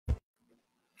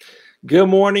Good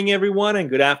morning, everyone, and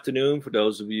good afternoon for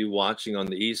those of you watching on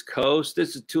the East Coast.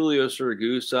 This is Tulio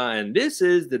Suragusa, and this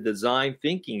is the Design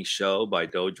Thinking Show by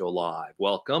Dojo Live.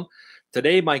 Welcome.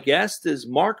 Today, my guest is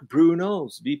Mark Bruno,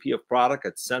 who's VP of Product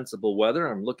at Sensible Weather.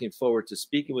 I'm looking forward to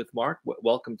speaking with Mark.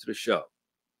 Welcome to the show.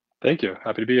 Thank you.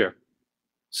 Happy to be here.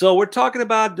 So we're talking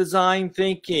about design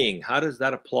thinking. How does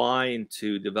that apply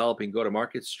into developing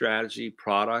go-to-market strategy,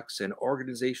 products, and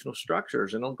organizational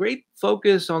structures? And a great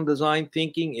focus on design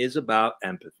thinking is about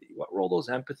empathy. What role does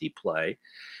empathy play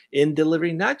in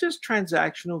delivering not just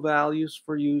transactional values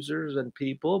for users and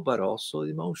people, but also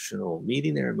emotional,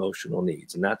 meeting their emotional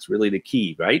needs? And that's really the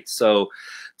key, right? So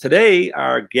today,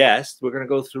 our guest, we're going to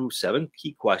go through 7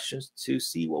 key questions to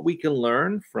see what we can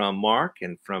learn from Mark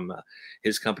and from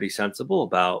his company Sensible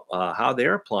about how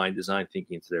they're applying design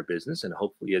thinking to their business. And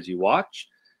hopefully, as you watch,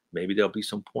 maybe there'll be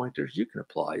some pointers you can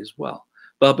apply as well.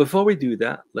 But before we do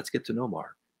that, let's get to know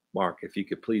Mark. Mark, if you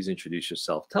could please introduce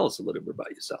yourself. Tell us a little bit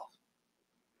about yourself.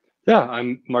 Yeah,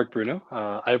 I'm Mark Bruno.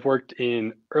 I've worked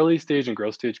in early stage and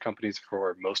growth stage companies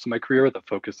for most of my career with a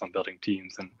focus on building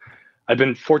teams. And I've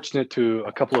been fortunate to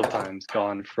a couple of times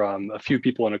gone from a few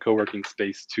people in a co-working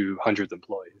space to hundreds of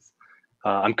employees.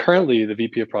 I'm currently the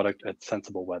VP of Product at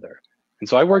Sensible Weather. And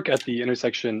so I work at the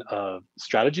intersection of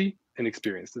strategy and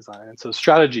experience design. And so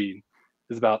strategy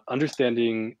is about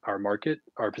understanding our market,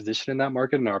 our position in that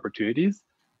market and our opportunities,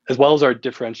 as well as our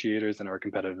differentiators and our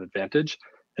competitive advantage.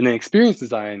 And then experience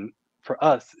design for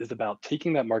us is about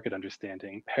taking that market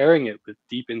understanding, pairing it with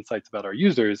deep insights about our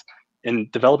users,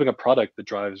 and developing a product that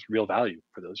drives real value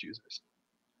for those users.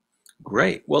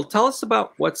 Great. Well, tell us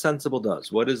about what Sensible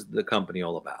does. What is the company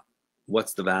all about?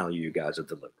 What's the value you guys are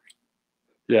delivering?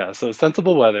 Yeah, so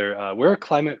Sensible Weather, we're a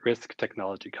climate risk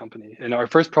technology company. And our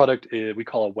first product we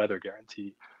call a weather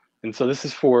guarantee. And so this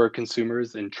is for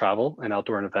consumers in travel and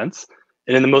outdoor events.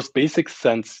 And in the most basic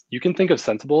sense, you can think of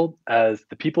Sensible as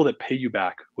the people that pay you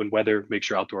back when weather makes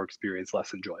your outdoor experience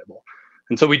less enjoyable.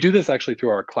 And so we do this actually through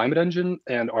our climate engine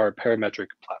and our parametric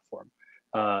platform.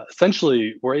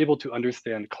 Essentially, we're able to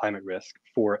understand climate risk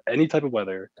for any type of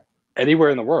weather anywhere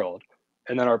in the world.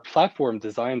 And then our platform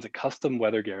designs a custom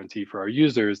weather guarantee for our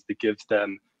users that gives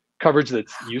them coverage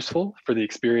that's useful for the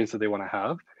experience that they want to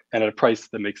have and at a price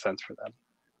that makes sense for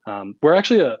them. We're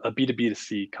actually a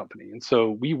B2B2C company. And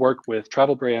so we work with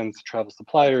travel brands, travel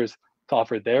suppliers to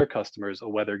offer their customers a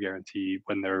weather guarantee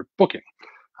when they're booking.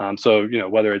 So,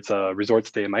 whether it's a resort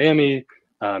stay in Miami,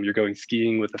 you're going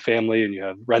skiing with a family and you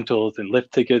have rentals and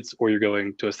lift tickets, or you're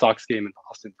going to a Sox game in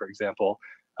Boston, for example,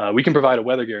 we can provide a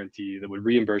weather guarantee that would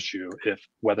reimburse you if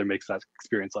weather makes that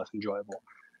experience less enjoyable.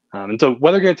 And so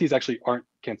weather guarantees actually aren't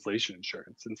cancellation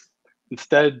insurance.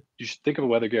 Instead, you should think of a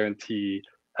weather guarantee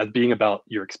as being about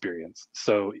your experience.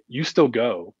 So you still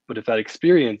go, but if that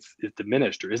experience is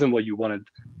diminished or isn't what you wanted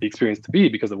the experience to be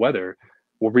because of weather,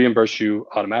 we'll reimburse you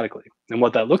automatically. And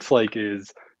what that looks like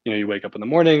is, you wake up in the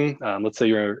morning, let's say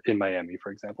you're in Miami,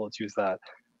 for example, let's use that.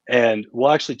 And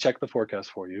we'll actually check the forecast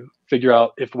for you, figure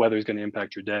out if the weather is going to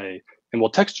impact your day, and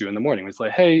we'll text you in the morning. It's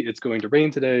like, hey, it's going to rain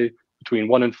today between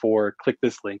 1 and 4. Click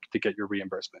this link to get your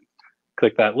reimbursement.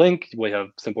 Click that link. We have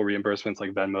simple reimbursements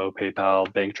like Venmo,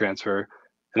 PayPal, bank transfer,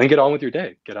 and then get on with your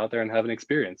day. Get out there and have an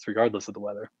experience regardless of the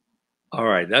weather. All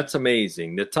right, that's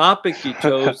amazing. The topic you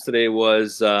chose today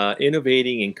was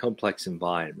innovating in complex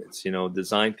environments,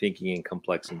 design thinking in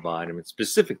complex environments,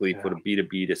 specifically for the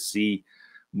B2B2C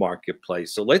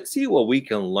marketplace. So let's see what we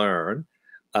can learn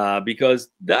because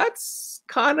that's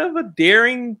kind of a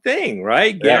daring thing,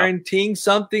 right? Yeah. Guaranteeing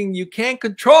something you can't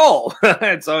control.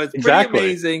 And so it's pretty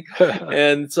amazing.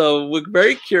 And so we're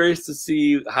very curious to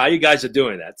see how you guys are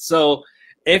doing that. So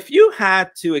if you had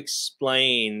to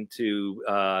explain to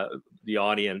the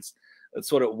audience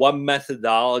sort of what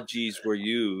methodologies were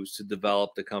used to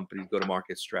develop the company's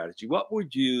go-to-market strategy, what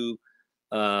would you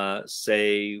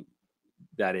say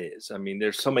that is? I mean,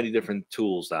 there's so many different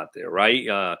tools out there,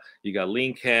 right? You got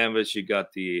Lean Canvas, you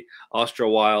got the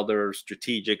Wilder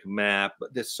strategic map,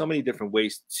 but there's so many different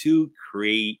ways to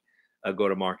create a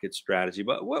go-to-market strategy.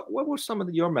 But what were some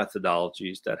of your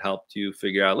methodologies that helped you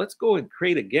figure out, let's go and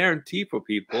create a guarantee for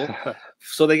people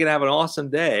so they can have an awesome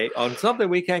day on something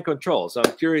we can't control? So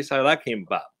I'm curious how that came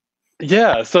about.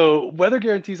 Yeah, so weather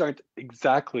guarantees aren't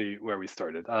exactly where we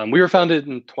started. We were founded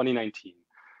in 2019.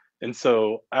 And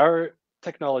so our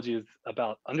technology is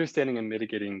about understanding and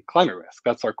mitigating climate risk.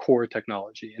 That's our core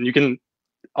technology. And you can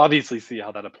obviously see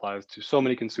how that applies to so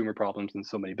many consumer problems and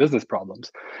so many business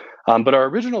problems. But our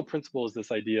original principle is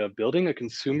this idea of building a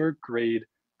consumer grade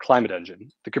climate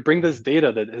engine that could bring this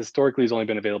data that historically has only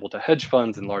been available to hedge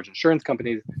funds and large insurance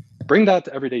companies, bring that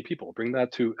to everyday people, bring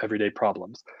that to everyday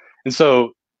problems. And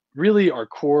so really our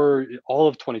core, all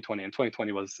of 2020, and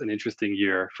 2020 was an interesting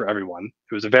year for everyone.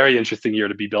 It was a very interesting year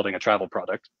to be building a travel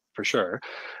product, for sure.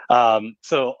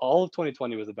 So all of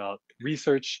 2020 was about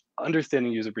research,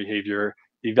 understanding user behavior,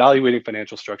 evaluating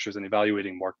financial structures, and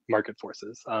evaluating market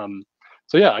forces.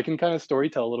 So yeah, I can kind of story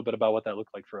tell a little bit about what that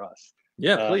looked like for us.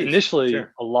 Yeah, please Initially,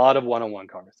 share. a lot of one-on-one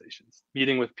conversations,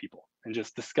 meeting with people, and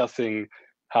just discussing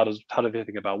how do they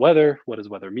think about weather? What does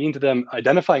weather mean to them?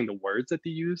 Identifying the words that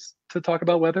they use to talk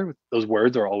about weather. Those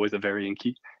words are always a very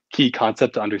key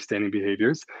concept to understanding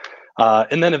behaviors.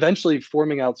 And then eventually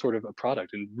forming out sort of a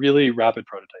product and really rapid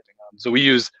prototyping. So we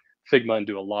use Figma and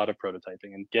do a lot of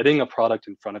prototyping and getting a product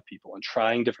in front of people and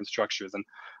trying different structures. And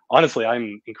honestly,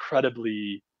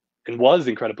 was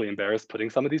incredibly embarrassed putting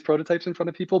some of these prototypes in front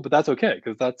of people, but that's okay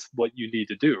because that's what you need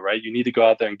to do, right? You need to go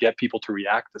out there and get people to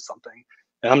react to something.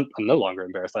 And I'm no longer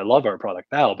embarrassed. I love our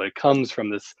product now, but it comes from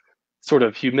this sort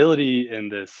of humility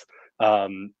and this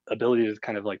ability to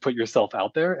kind of like put yourself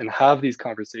out there and have these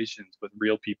conversations with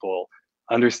real people,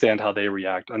 understand how they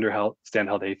react, understand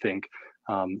how they think.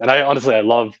 And I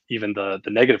love even the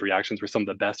negative reactions were some of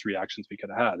the best reactions we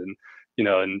could have had. And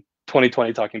in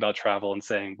 2020, talking about travel and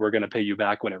saying we're going to pay you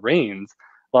back when it rains,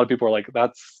 a lot of people are like,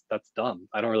 that's dumb.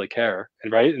 I don't really care,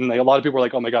 and right, and like a lot of people are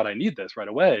like, oh my god, I need this right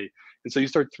away. And so you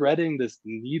start threading this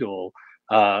needle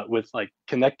with like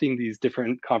connecting these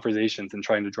different conversations and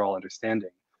trying to draw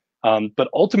understanding. But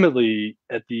ultimately,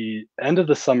 at the end of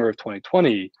the summer of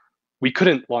 2020, we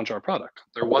couldn't launch our product.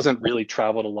 There wasn't really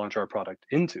travel to launch our product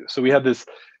into. So we had this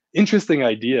interesting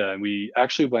idea, and we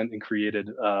actually went and created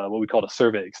what we called a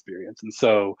survey experience. And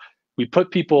so we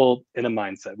put people in a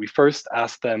mindset. We first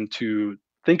asked them to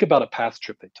think about a past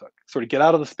trip they took, sort of get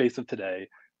out of the space of today.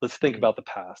 Let's think about the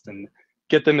past and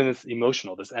get them in this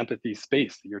emotional, this empathy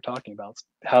space that you're talking about.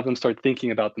 Have them start thinking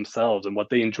about themselves and what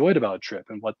they enjoyed about a trip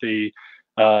and what they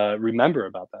remember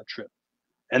about that trip.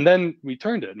 And then we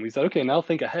turned it and we said, okay, now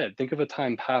think ahead. Think of a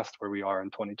time past where we are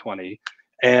in 2020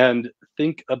 and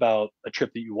think about a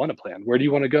trip that you want to plan. Where do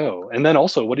you want to go? And then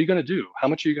also, what are you going to do? How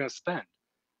much are you going to spend?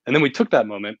 And then we took that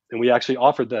moment and we actually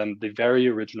offered them the very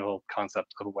original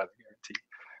concept of a weather guarantee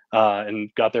and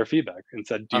got their feedback and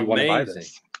said, do you want to buy Amazing.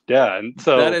 this? Yeah. And That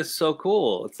so is so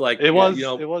cool. It's like, it was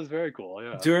very cool.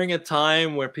 Yeah. during a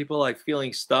time where people are like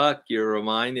feeling stuck, you're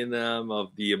reminding them of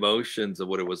the emotions of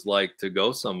what it was like to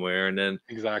go somewhere, and then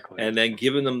Exactly.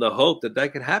 giving them the hope that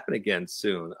that could happen again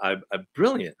soon.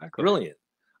 Brilliant, Exactly. brilliant.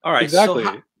 All right, Exactly.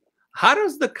 so how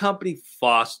does the company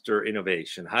foster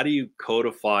innovation? How do you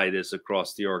codify this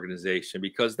across the organization?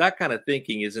 Because that kind of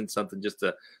thinking isn't something just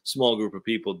a small group of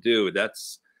people do.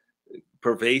 That's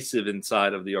pervasive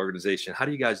inside of the organization. How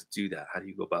do you guys do that? How do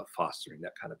you go about fostering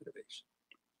that kind of innovation?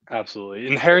 Absolutely.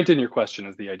 Inherent in your question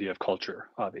is the idea of culture,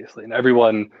 obviously. And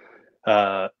everyone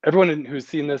who's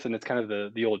seen this, and it's kind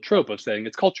of the old trope of saying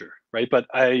it's culture, right? But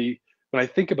when I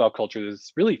think about culture,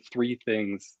 there's really three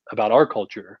things about our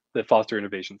culture that foster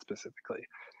innovation specifically.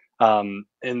 And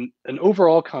an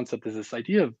overall concept is this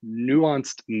idea of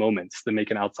nuanced moments that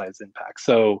make an outsized impact.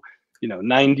 So,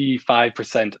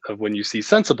 95% of when you see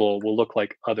Sensible will look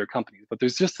like other companies, but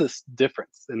there's just this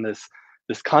difference in this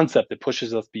concept that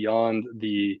pushes us beyond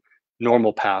the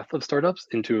normal path of startups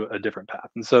into a different path.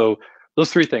 And so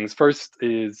those three things. First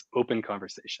is open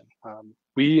conversation.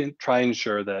 We try and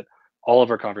ensure that all of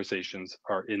our conversations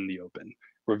are in the open.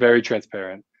 We're very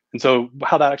transparent. And so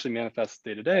how that actually manifests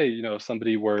day to day,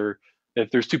 if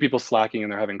there's two people slacking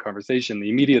and they're having a conversation, the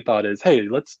immediate thought is, hey,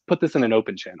 let's put this in an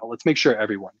open channel. Let's make sure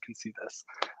everyone can see this.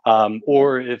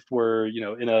 Or if we're,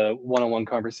 in a one-on-one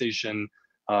conversation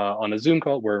on a Zoom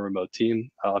call, we're a remote team,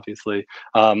 obviously.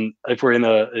 If we're in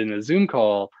a Zoom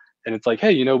call and it's like,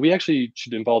 hey, we actually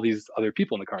should involve these other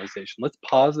people in the conversation. Let's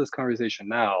pause this conversation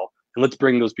now and let's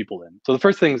bring those people in. So the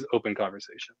first thing is open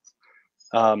conversations.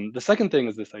 The second thing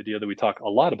is this idea that we talk a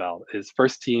lot about is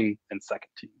first team and second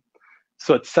team.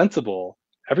 So at Sensible,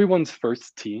 everyone's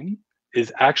first team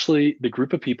is actually the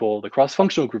group of people, the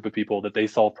cross-functional group of people that they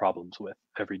solve problems with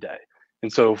every day.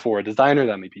 And so for a designer,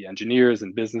 that may be engineers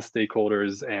and business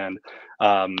stakeholders and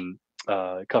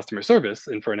customer service.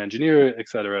 And for an engineer, et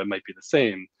cetera, it might be the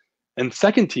same. And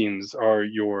second teams are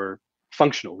your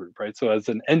functional group, right? So as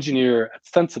an engineer at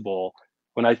Sensible,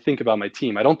 when I think about my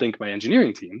team, I don't think my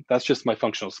engineering team. That's just my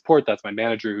functional support. That's my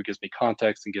manager who gives me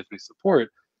context and gives me support.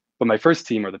 But my first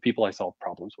team are the people I solve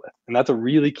problems with. And that's a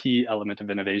really key element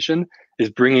of innovation, is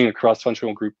bringing a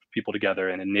cross-functional group of people together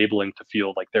and enabling to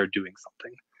feel like they're doing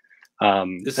something.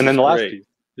 And then the last piece,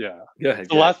 the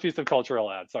last piece of culture I'll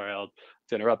add, sorry, I'll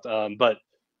interrupt, but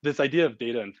this idea of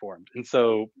data informed. And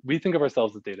so we think of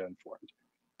ourselves as data informed.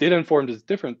 Data informed is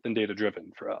different than data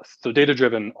driven for us. So data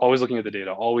driven, always looking at the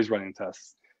data, always running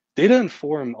tests. Data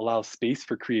inform allows space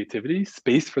for creativity,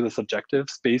 space for the subjective,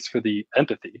 space for the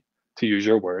empathy, to use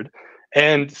your word,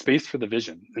 and space for the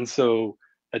vision. And so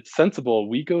at Sensible,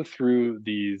 we go through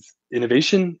these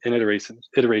innovation and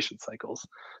iteration cycles.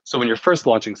 So when you're first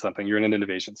launching something, you're in an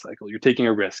innovation cycle. You're taking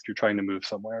a risk. You're trying to move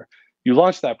somewhere. You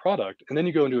launch that product, and then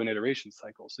you go into an iteration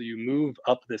cycle. So you move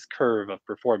up this curve of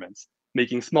performance,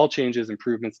 making small changes,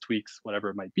 improvements, tweaks, whatever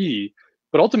it might be.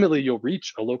 But ultimately, you'll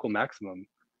reach a local maximum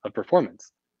of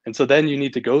performance. And so then you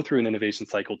need to go through an innovation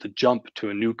cycle to jump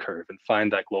to a new curve and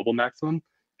find that global maximum.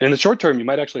 And in the short term, you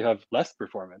might actually have less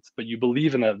performance, but you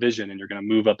believe in that vision and you're going to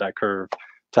move up that curve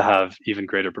to have even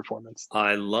greater performance.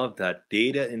 I love that.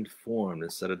 Data informed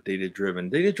instead of data driven.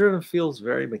 Data driven feels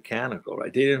very mechanical,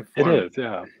 right? Data informed. It is,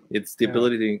 yeah. It's the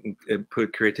ability to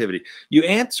put creativity. You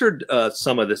answered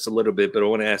some of this a little bit, but I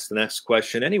want to ask the next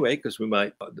question anyway, because we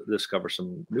might discover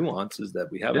some nuances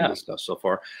that we haven't discussed so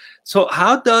far. So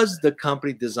how does the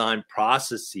company design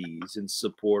processes in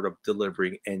support of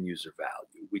delivering end user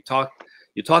value?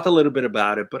 You talked a little bit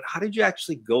about it, but how did you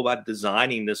actually go about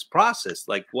designing this process?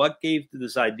 Like, what gave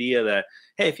this idea that,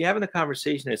 hey, if you're having a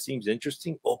conversation that seems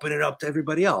interesting, open it up to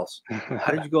everybody else?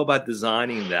 How did you go about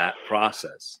designing that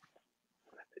process?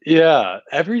 Yeah,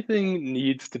 everything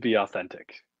needs to be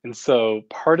authentic. And so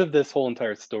part of this whole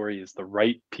entire story is the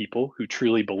right people who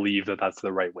truly believe that that's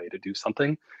the right way to do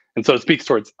something. And so it speaks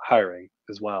towards hiring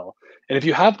as well. And if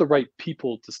you have the right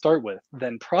people to start with,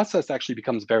 then process actually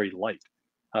becomes very light.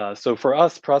 So for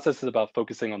us, process is about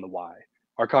focusing on the why.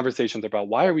 Our conversations are about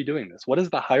why are we doing this? What is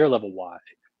the higher level why?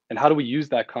 And how do we use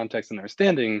that context and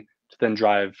understanding to then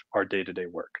drive our day-to-day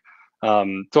work?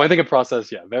 So I think a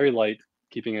process, very light,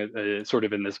 keeping it sort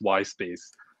of in this why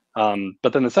space.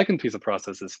 But then the second piece of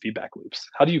process is feedback loops.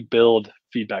 How do you build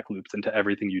feedback loops into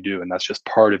everything you do? And that's just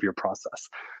part of your process.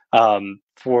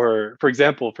 For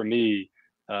example, for me,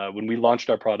 when we launched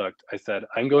our product, I said,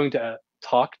 I'm going to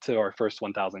talk to our first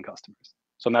 1,000 customers.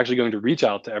 So I'm actually going to reach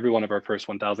out to every one of our first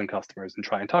 1,000 customers and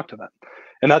try and talk to them.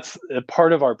 And that's a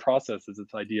part of our process, is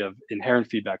this idea of inherent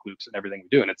feedback loops in everything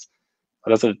we do. And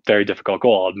that's a very difficult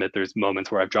goal. I'll admit there's moments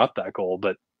where I've dropped that goal,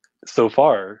 but so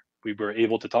far we were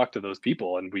able to talk to those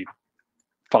people and we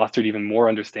fostered even more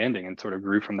understanding and sort of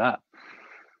grew from that.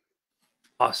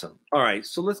 Awesome. All right.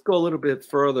 So let's go a little bit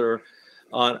further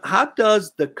on how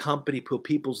does the company put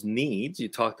people's needs, you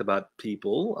talked about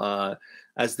people,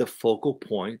 as the focal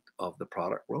point of the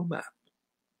product roadmap?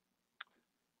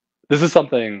 This is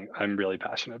something I'm really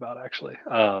passionate about, actually.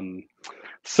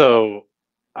 So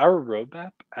our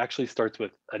roadmap actually starts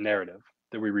with a narrative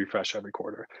that we refresh every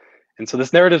quarter. And so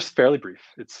this narrative is fairly brief.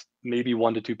 It's maybe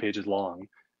 1 to 2 pages long,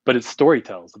 but it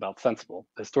storytells about Sensible.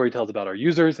 It storytells about our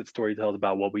users. It storytells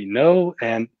about what we know,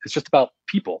 and it's just about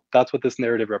people. That's what this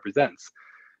narrative represents.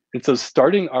 And so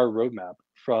starting our roadmap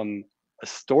from a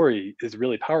story is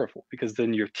really powerful, because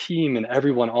then your team and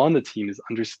everyone on the team is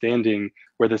understanding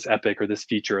where this epic or this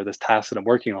feature or this task that I'm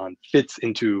working on fits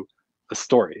into a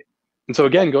story. And so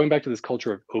again, going back to this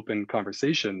culture of open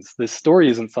conversations, this story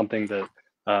isn't something that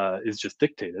is just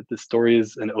dictated. This story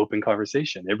is an open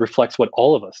conversation. It reflects what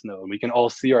all of us know, and we can all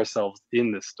see ourselves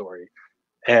in this story.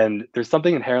 And there's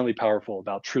something inherently powerful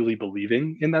about truly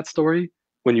believing in that story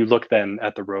when you look then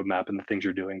at the roadmap and the things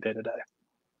you're doing day to day.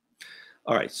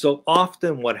 All right. So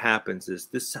often what happens is,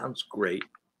 this sounds great,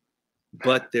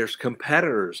 but there's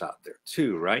competitors out there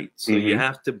too, right? So you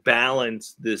have to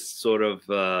balance this sort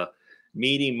of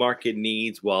meeting market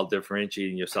needs while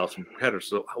differentiating yourself from competitors.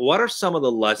 So what are some of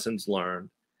the lessons learned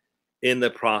in the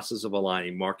process of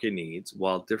aligning market needs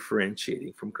while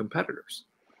differentiating from competitors?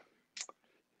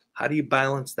 How do you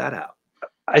balance that out?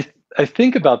 I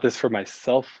think about this for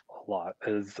myself a lot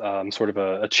as sort of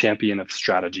a champion of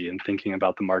strategy and thinking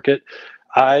about the market.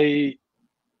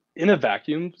 In a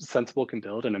vacuum, Sensible can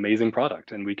build an amazing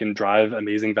product and we can drive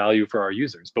amazing value for our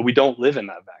users, but we don't live in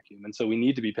that vacuum. And so we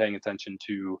need to be paying attention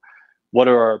to what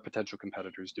are our potential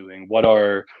competitors doing? What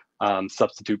are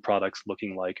substitute products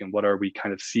looking like? And what are we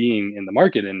kind of seeing in the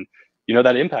market? And,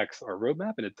 that impacts our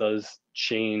roadmap and it does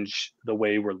change the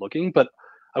way we're looking. But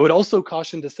I would also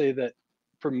caution to say that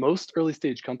for most early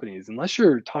stage companies, unless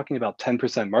you're talking about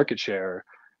 10% market share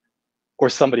or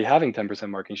somebody having 10%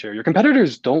 market share, your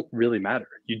competitors don't really matter.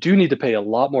 You do need to pay a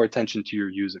lot more attention to your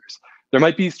users. There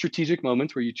might be strategic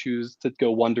moments where you choose to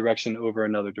go one direction over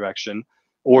another direction,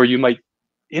 or you might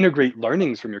integrate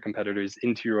learnings from your competitors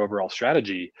into your overall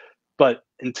strategy. But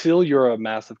until you're a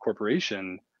massive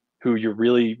corporation who you're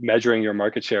really measuring your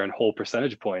market share in whole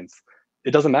percentage points,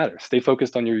 it doesn't matter. Stay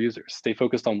focused on your users, stay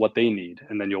focused on what they need,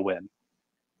 and then you'll win.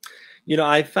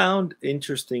 I found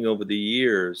interesting over the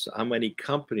years how many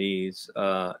companies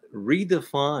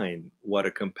redefine what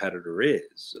a competitor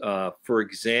is. For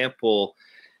example,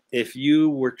 if you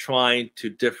were trying to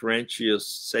differentiate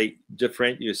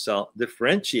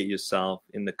yourself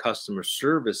in the customer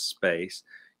service space,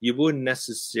 you wouldn't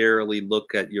necessarily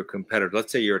look at your competitor.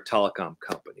 Let's say you're a telecom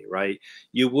company, right?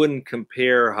 You wouldn't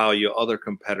compare how your other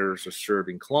competitors are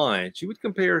serving clients. You would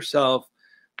compare yourself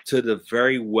to the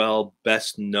very well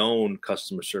best known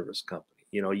customer service company.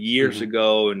 Years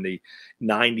ago in the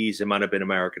 90s, it might have been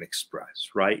American Express,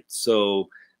 right? So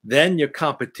then your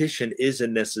competition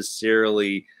isn't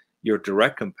necessarily your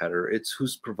direct competitor. It's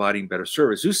who's providing better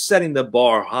service, who's setting the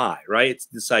bar high, right? It's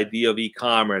this idea of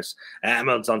e-commerce.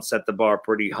 Amazon set the bar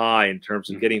pretty high in terms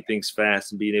of getting things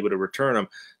fast and being able to return them.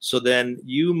 So then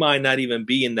you might not even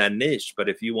be in that niche, but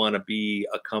if you want to be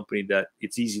a company that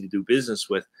it's easy to do business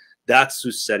with, that's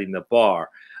who's setting the bar.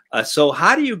 So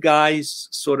how do you guys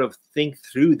sort of think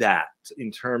through that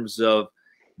in terms of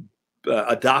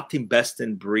adopting best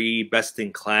in breed, best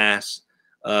in class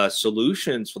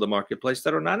solutions for the marketplace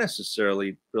that are not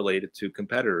necessarily related to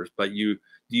competitors, but do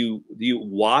you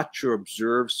watch or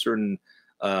observe certain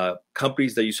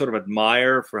companies that you sort of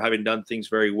admire for having done things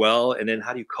very well, and then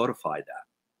how do you codify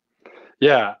that?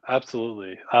 Yeah,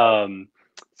 absolutely.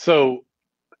 So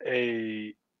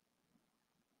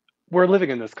we're living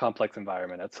in this complex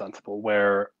environment at Sensible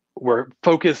where we're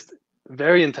focused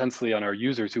very intensely on our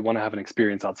users who want to have an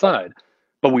experience outside,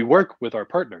 but we work with our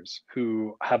partners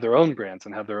who have their own brands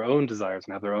and have their own desires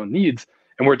and have their own needs,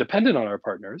 and we're dependent on our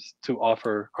partners to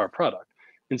offer our product.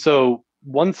 And so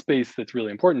one space that's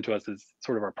really important to us is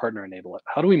sort of our partner enablement.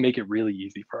 How do we make it really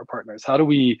easy for our partners? How do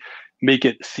we make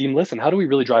it seamless? And how do we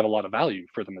really drive a lot of value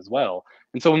for them as well?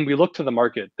 And so when we look to the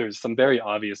market, there's some very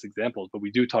obvious examples, but we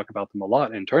do talk about them a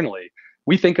lot internally.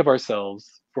 We think of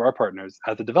ourselves for our partners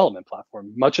as a development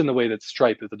platform, much in the way that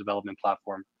Stripe is a development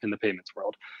platform in the payments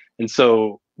world. And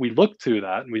so we look to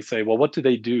that and we say, well, what do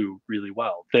they do really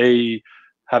well? They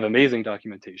have amazing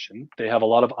documentation. They have a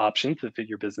lot of options that fit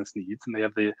your business needs, and they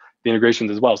have the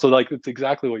integrations as well. So like it's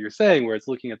exactly what you're saying, where it's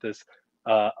looking at this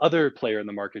other player in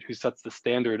the market who sets the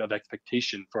standard of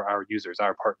expectation for our users,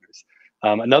 our partners.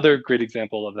 Another great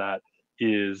example of that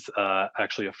is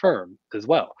actually Affirm as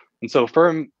well. And so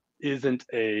Affirm isn't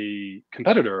a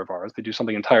competitor of ours. They do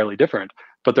something entirely different,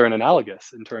 but they're an analogous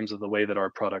in terms of the way that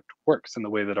our product works and the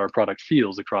way that our product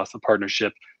feels across a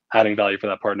partnership, adding value for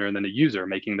that partner, and then a user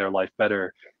making their life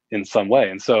better in some way.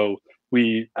 And so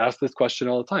we ask this question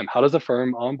all the time. How does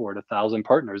Affirm onboard 1,000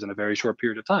 partners in a very short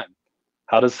period of time?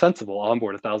 How does Sensible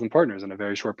onboard 1,000 partners in a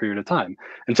very short period of time?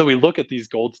 And so we look at these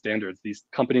gold standards, these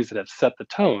companies that have set the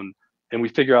tone, and we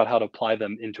figure out how to apply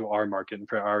them into our market and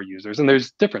for our users. And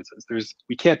there's differences.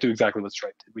 We can't do exactly what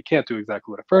Stripe did. We can't do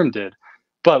exactly what Affirm did,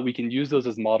 but we can use those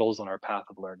as models on our path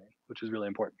of learning, which is really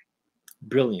important.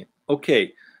 Brilliant.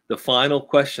 Okay, the final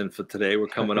question for today. We're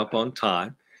coming up on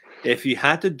time. If you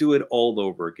had to do it all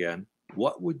over again,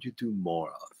 what would you do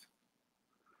more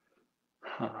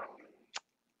of?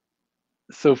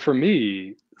 So for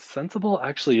me, Sensible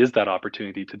actually is that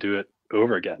opportunity to do it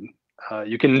over again.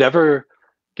 You can never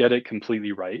get it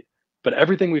completely right, but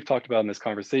everything we've talked about in this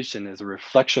conversation is a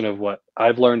reflection of what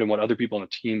I've learned and what other people on the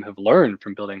team have learned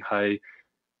from building high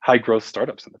growth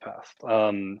startups in the past.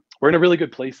 We're in a really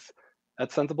good place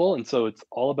at Sensible, and so it's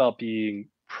all about being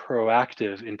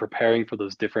proactive in preparing for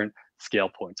those different scale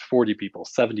points: 40 people,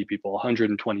 70 people,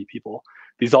 120 people.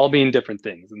 These all mean different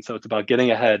things, and so it's about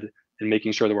getting ahead and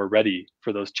making sure that we're ready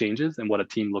for those changes and what a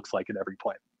team looks like at every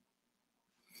point.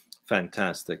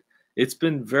 Fantastic. It's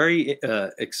been very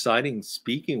exciting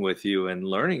speaking with you and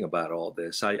learning about all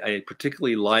this. I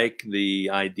particularly like the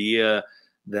idea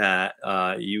that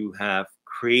you have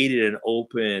created an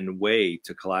open way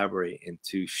to collaborate and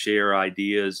to share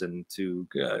ideas and to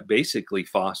basically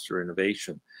foster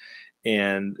innovation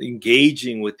and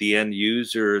engaging with the end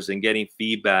users and getting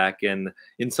feedback. And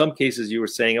in some cases, you were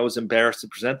saying, I was embarrassed to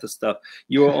present this stuff.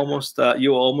 You were almost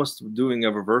doing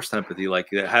a reverse empathy, like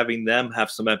having them have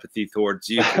some empathy towards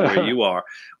you where you are,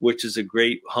 which is a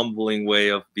great humbling way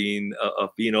of being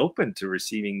open to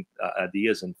receiving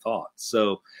ideas and thoughts.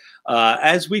 So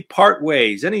as we part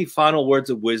ways, any final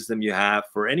words of wisdom you have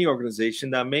for any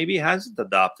organization that maybe hasn't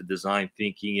adopted design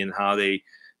thinking in how they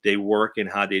work and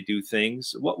how they do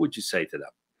things, what would you say to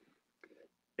them?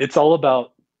 It's all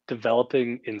about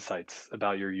developing insights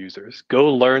about your users.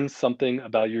 Go learn something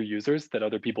about your users that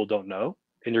other people don't know,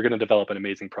 and you're going to develop an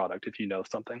amazing product if you know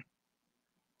something.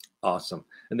 Awesome.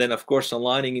 And then, of course,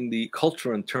 aligning in the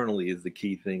culture internally is the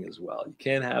key thing as well. You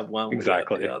can't have one without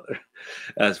the other,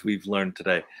 as we've learned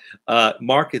today.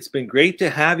 Mark, it's been great to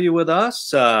have you with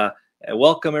us.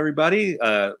 Welcome, everybody.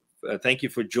 Thank you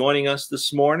for joining us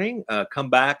this morning.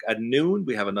 Come back at noon.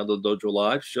 We have another Dojo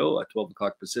Live show at 12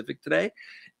 o'clock Pacific today.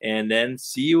 And then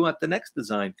see you at the next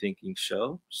Design Thinking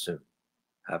show soon.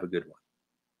 Have a good one.